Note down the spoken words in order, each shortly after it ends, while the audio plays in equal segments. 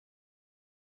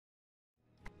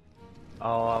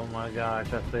Oh my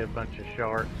gosh, I see a bunch of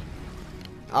sharks.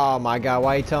 Oh my god,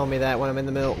 why are you telling me that when I'm in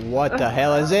the middle? What the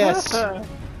hell is this?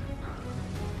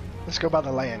 Let's go by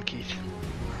the land, Keith.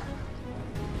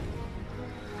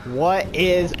 What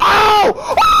is... Oh!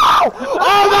 Oh!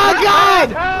 Oh my god!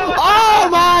 Oh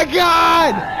my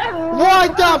god!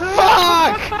 What the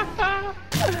fuck?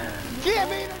 Get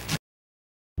me!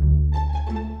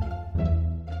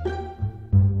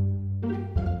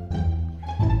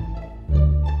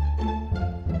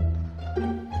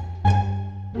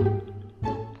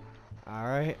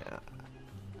 Alright.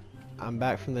 I'm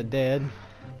back from the dead.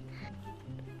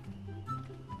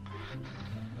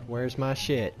 Where's my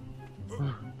shit?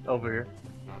 Over here.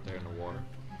 Out there in the water.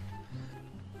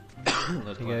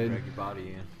 Let's go Good. drag your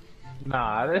body in.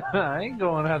 Nah, I ain't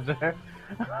going out there.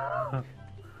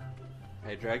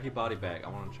 Hey, drag your body back. I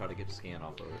want to try to get the skin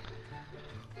off of it.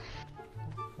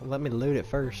 Well, let me loot it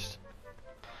first.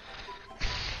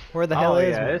 Where the hell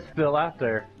is yeah, it? it's still out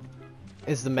there.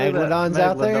 Is the Look at that megalodons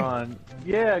out there? megalodon.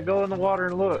 Yeah, go in the water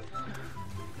and look.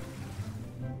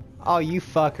 Oh, you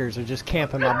fuckers are just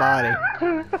camping my body.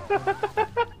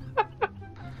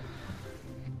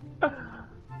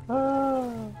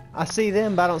 I see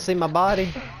them, but I don't see my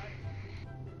body.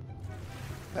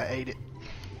 I ate it.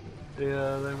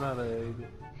 Yeah, they might have ate it.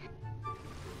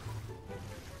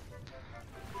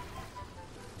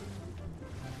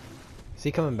 Is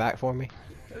he coming back for me?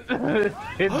 He's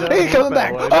He's coming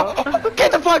back! Oh,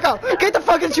 get the fuck up! Get the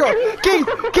fucking shore! Keith!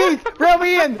 Keith! Reel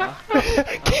me in!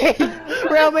 Keith!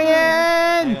 Reel me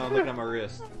Hang in! on, look at my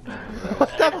wrist.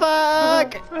 What the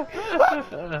fuck?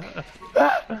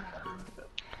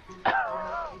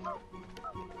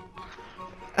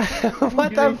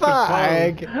 What the fuck?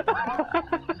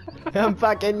 I'm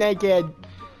fucking naked.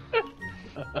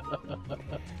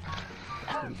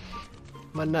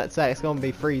 My nutsack's gonna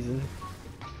be freezing.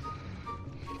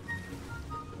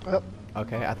 Well,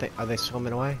 Okay, I think, are they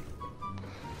swimming away?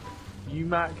 You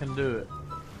might can do it.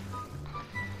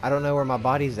 I don't know where my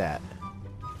body's at.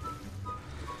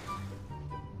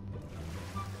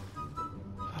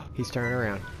 He's turning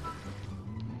around.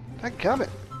 I'm coming.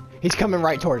 He's coming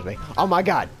right towards me. Oh my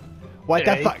god. What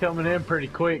Yeah, the fuck? he's coming in pretty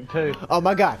quick too. Oh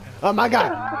my god. Oh my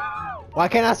god. Why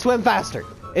can't I swim faster?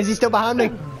 Is he still behind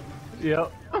me?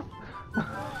 Yep.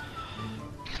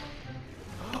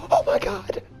 Oh my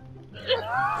god.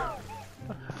 I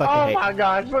fucking Oh hate. my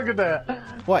gosh, look at that.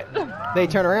 What? They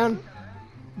turn around?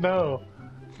 No.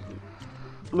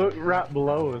 Look right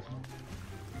below us.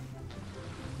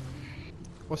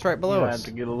 What's right below you us? Have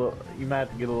to get a little, you might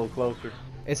have to get a little closer.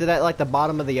 Is it at like the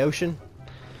bottom of the ocean?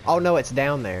 Oh no, it's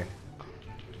down there.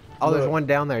 Oh, there's Look. one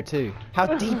down there too. How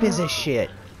deep is this shit?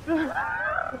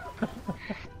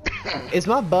 Is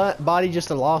my body just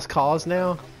a lost cause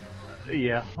now?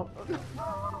 Yeah.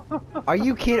 Are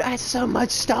you kidding? That's so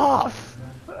much stuff.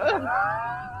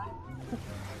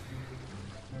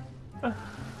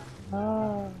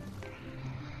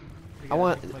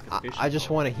 I just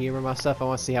want to humor myself. I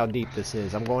want to see how deep this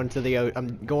is. I'm going to the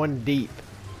I'm going deep.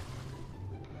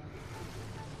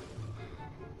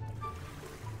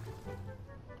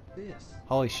 This.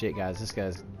 Holy shit, guys!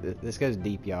 This goes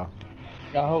deep, y'all.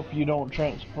 I hope you don't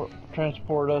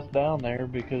transport us down there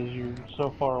because you're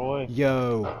so far away.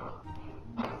 Yo,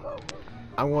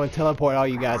 I'm going to teleport all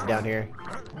you guys down here.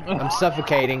 I'm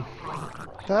suffocating.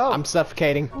 No, I'm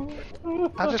suffocating.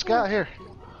 I just got here.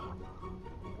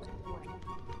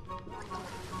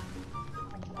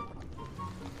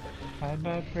 Bye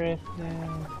bye,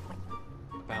 Preston.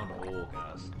 Found oil,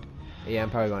 guys. Yeah,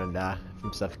 I'm probably going to die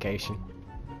from suffocation.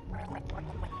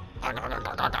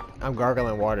 I'm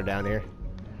gargling water down here.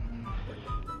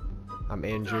 I'm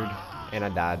injured and I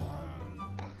died.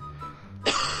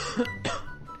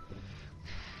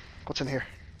 What's in here?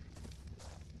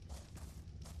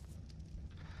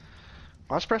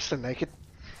 Why is Preston naked?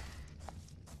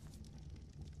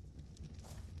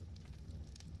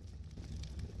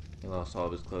 He lost all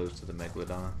of his clothes to the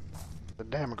megalodon. The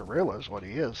damn gorilla is what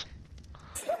he is.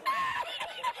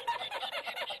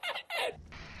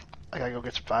 I gotta go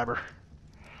get some fiber.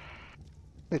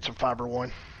 Need some fiber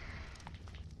one.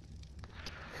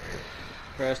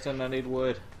 Preston, I need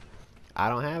wood. I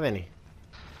don't have any.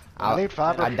 I need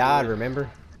fiber. I died, remember?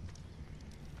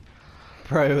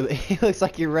 Bro, he looks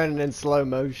like you're running in slow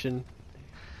motion.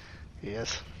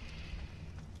 Yes.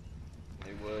 I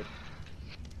need wood.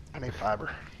 I need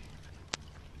fiber.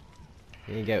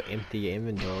 You need to go empty your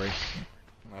inventory.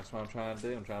 That's what I'm trying to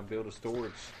do. I'm trying to build a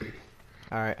storage.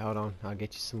 Alright, hold on. I'll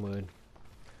get you some wood.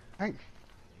 Hey.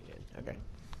 Okay.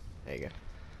 There you go.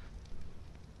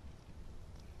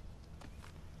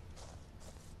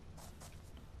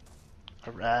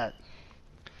 Alright.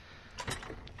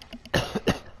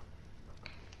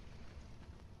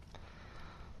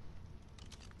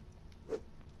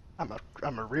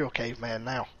 I'm a real caveman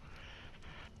now.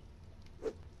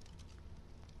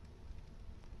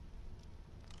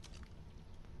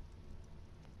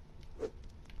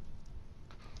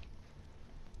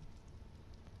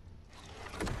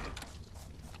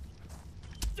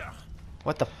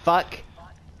 What the fuck?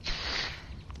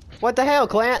 What the hell,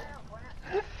 Clint?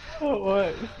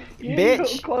 What? You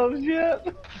Bitch. ain't closed yet?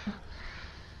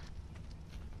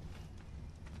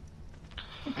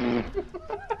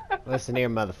 Listen here,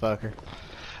 motherfucker.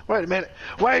 Wait a minute.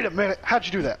 Wait a minute. How'd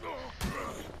you do that?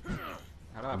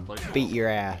 How do I play? Beat your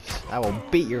ass. I will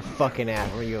beat your fucking ass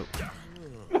when you.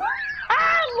 Look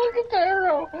at the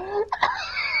arrow!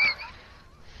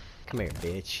 Come here,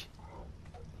 bitch.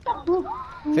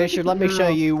 Fisher, let me show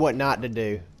you what not to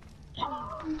do.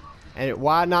 And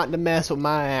why not to mess with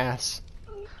my ass.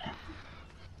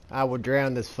 I will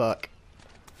drown this fuck.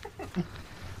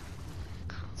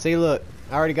 See, look.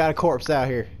 I already got a corpse out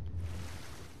here.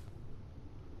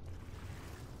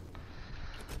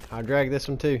 I'll drag this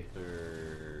one too.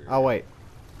 Oh, wait.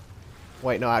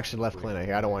 Wait, no, I actually left Clint out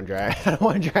here. I don't want to drag. I don't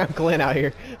want to drag Clint out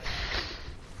here.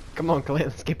 Come on, Clint.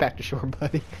 Let's get back to shore,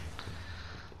 buddy.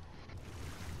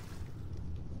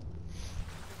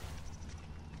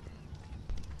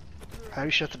 How do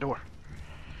you shut the door?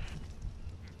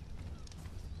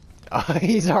 Oh,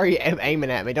 he's already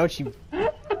aiming at me, don't you?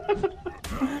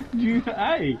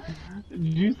 Hey,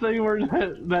 did you see where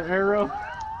that arrow?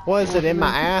 Was it in my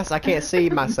ass? I can't see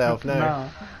myself, no.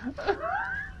 No.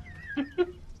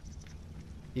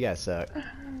 You guys suck.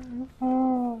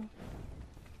 What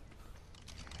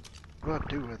do I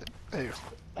do with it? Ew.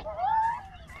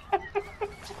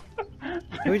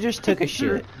 Who just took a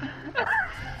shit?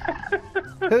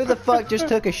 Who the fuck just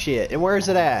took a shit? And where's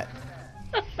it at?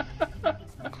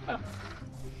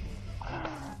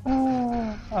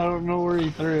 I don't know where he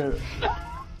threw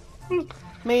it.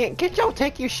 Man, can't y'all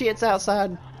take your shits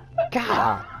outside?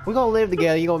 God, we're gonna live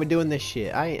together. You're gonna be doing this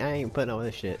shit. I ain't putting up with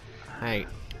this shit. I ain't.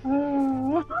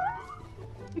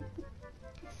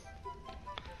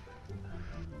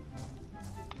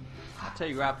 I'll tell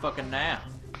you right fucking now.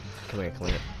 Come here,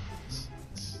 Clint.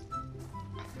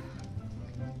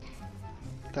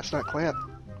 That's not Clint.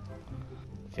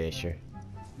 Fisher.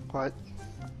 What?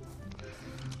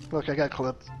 Look, I got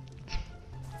clipped.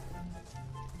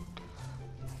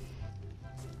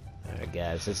 Alright,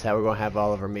 guys, this is how we're gonna have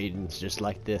all of our meetings, just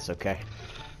like this, okay?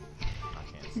 I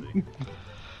can't see.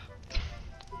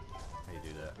 How you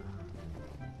do that?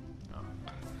 Oh.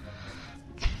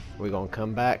 We're gonna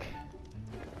come back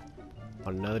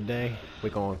on another day.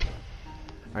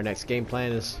 Our next game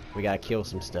plan is we gotta kill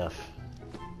some stuff.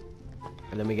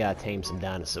 And then we gotta tame some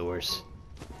dinosaurs.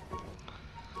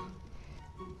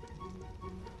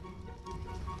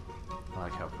 I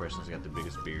like how Preston's got the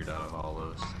biggest beard out of all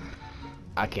of us.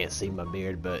 I can't see my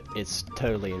beard, but it's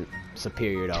totally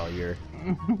superior to all your.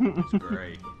 It's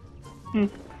great.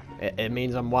 It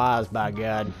means I'm wise, by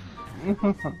God.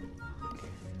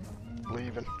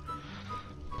 Leaving.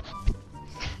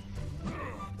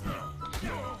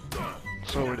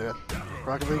 So we're dead.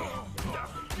 Rocket League?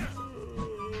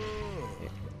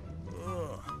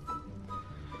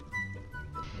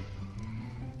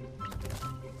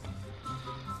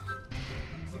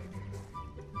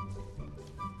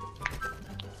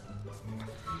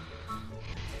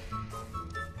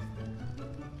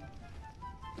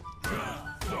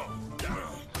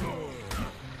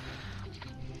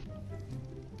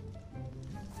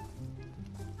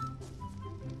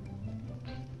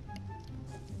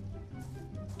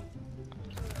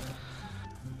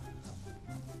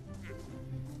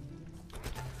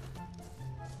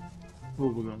 Well,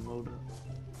 we're gonna load up.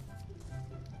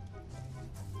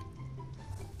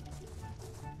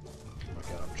 Oh my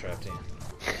god, I'm trapped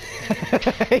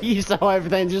in. You saw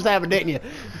everything just happened, didn't you?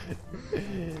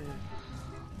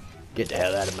 Get the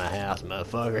hell out of my house,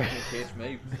 motherfucker. Can't catch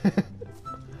me.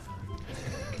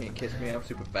 Can't catch me, I'm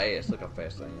super fast. Look how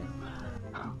fast I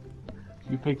am.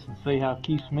 You fix and see how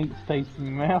Keith's meat tastes in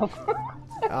your mouth?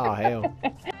 Oh, hell.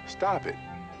 Stop it.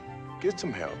 Get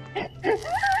some help.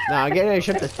 Nah, get ready to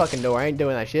shut this fucking door. I ain't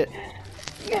doing that shit.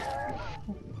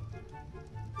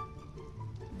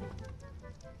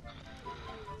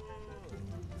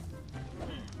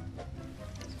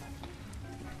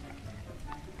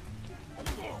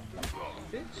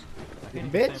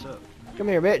 Bitch. Come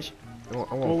here, bitch.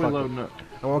 What we loading up?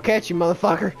 I won't catch you,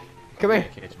 motherfucker. Come You here.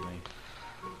 ain't catching me.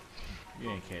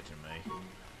 You ain't catching me.